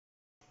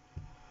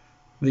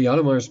The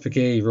Audemars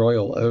Piguet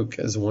Royal Oak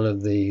is one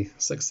of the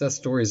success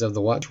stories of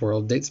the watch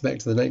world. Dates back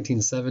to the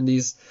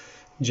 1970s.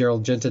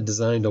 Gerald Genta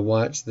designed a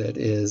watch that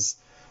is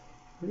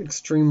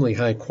extremely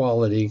high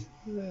quality,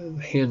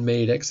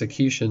 handmade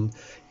execution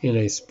in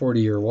a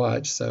sportier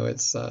watch. So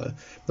it's the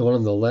one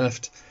on the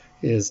left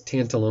is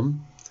tantalum,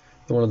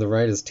 the one on the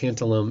right is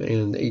tantalum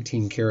and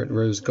 18 karat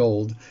rose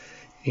gold,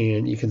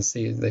 and you can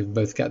see they've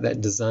both got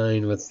that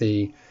design with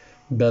the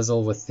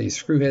bezel with the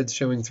screw heads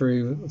showing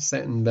through,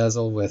 satin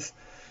bezel with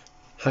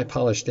high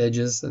polished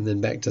edges, and then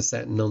back to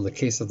satin on the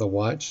case of the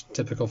watch,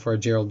 typical for a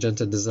Gerald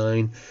Genta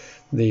design.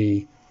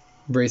 The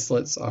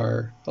bracelets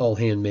are all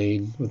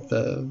handmade with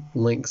the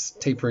links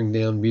tapering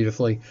down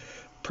beautifully.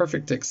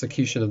 Perfect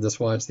execution of this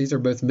watch. These are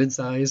both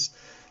mid-size,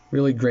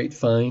 really great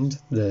find.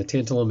 The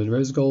tantalum and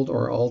rose gold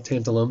are all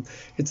tantalum.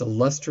 It's a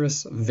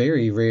lustrous,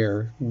 very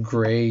rare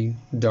gray,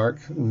 dark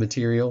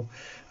material.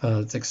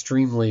 It's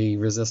extremely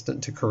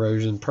resistant to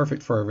corrosion,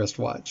 perfect for a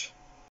wristwatch.